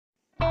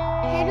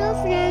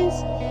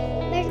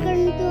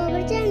Welcome to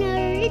our channel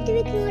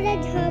Ritvik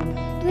Hub.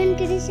 To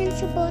encourage and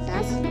support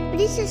us,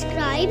 please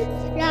subscribe,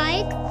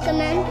 like,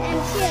 comment and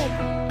share.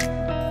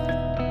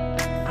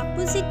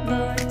 Opposite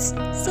words.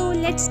 So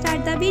let's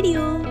start the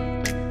video.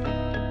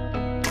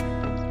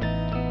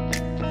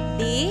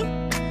 Day,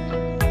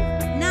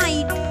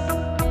 night.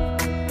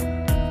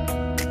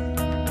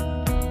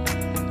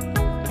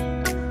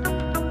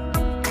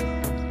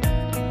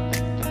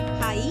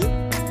 High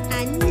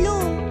and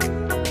low.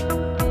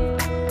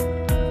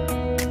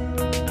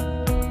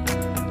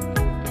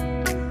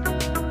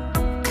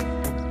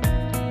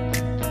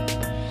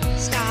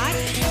 Start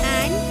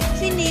and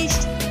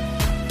finished.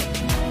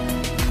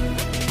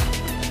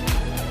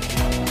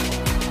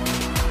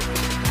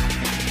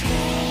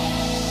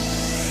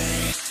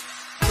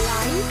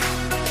 Life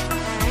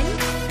and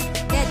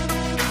death.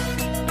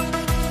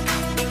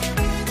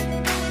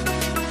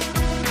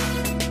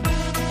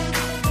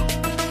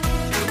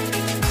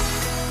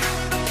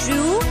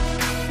 True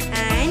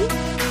and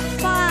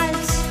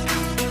false.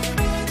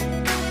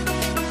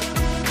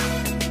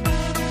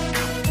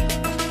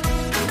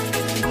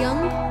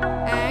 Young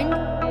and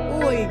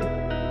old.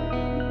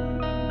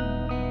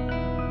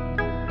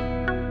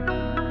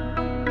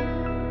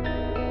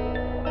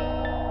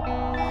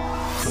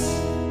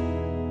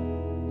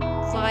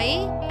 Buy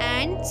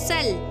and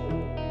sell.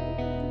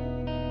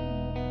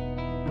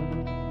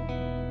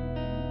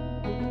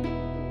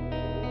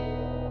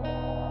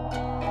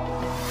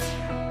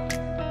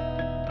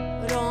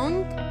 Wrong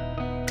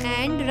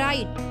and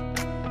right.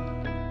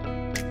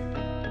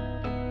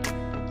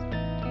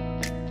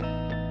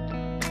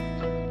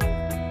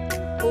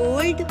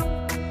 Old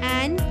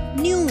and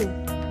new.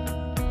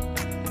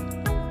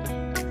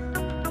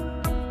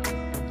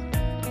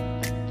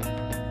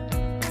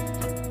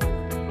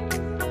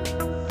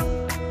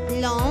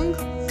 Long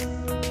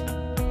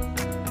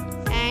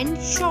and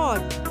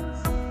short.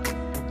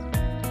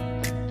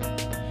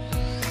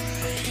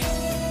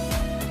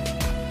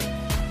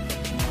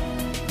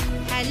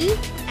 Hell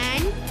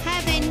and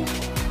heaven.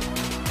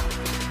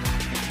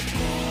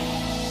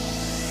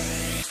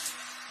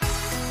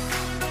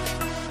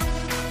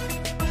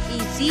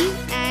 Easy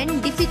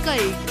and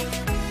difficult.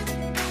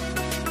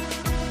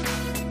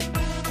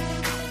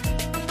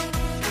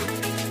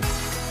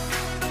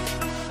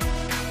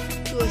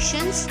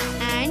 Questions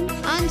and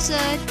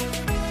answer.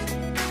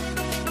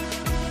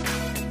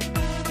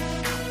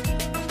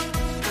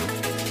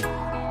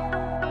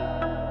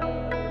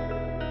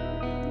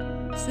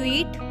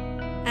 Sweet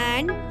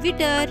and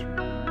bitter.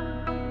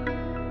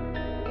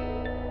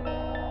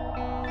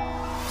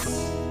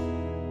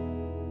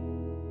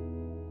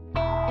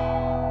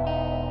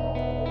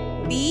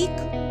 Weak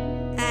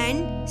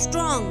and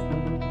strong.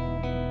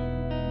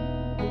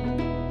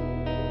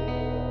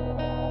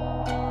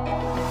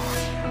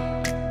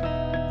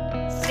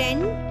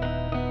 Friend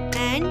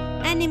and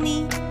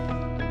enemy.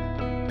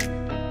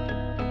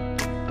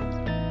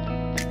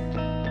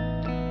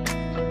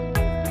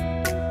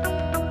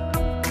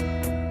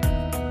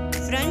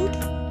 Front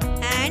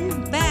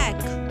and back.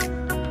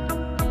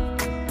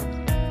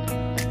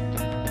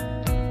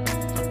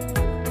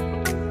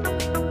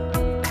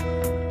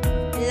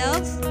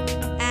 Love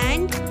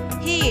and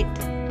hate.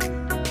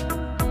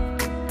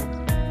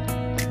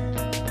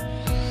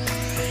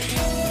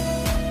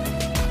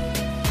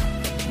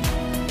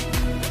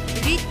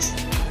 Rich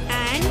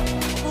and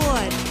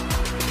poor.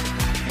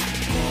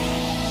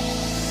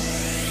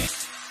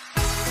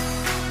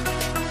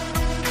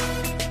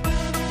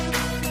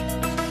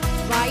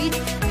 Wide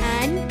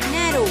and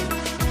narrow.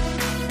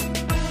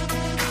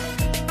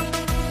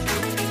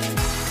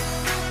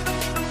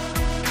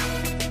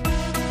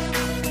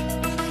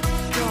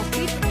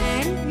 Profit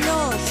and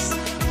loss.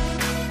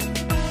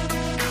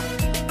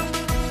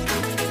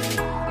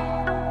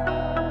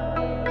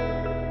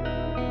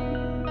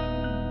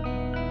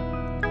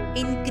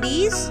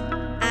 Increase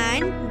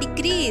and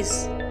decrease.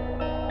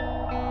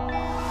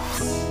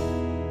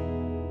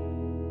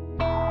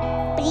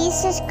 Please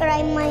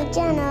subscribe my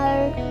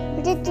channel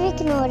Ritvik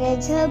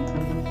Hub.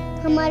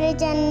 हमारे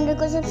channel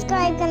को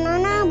subscribe करना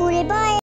ना भूले। Bye.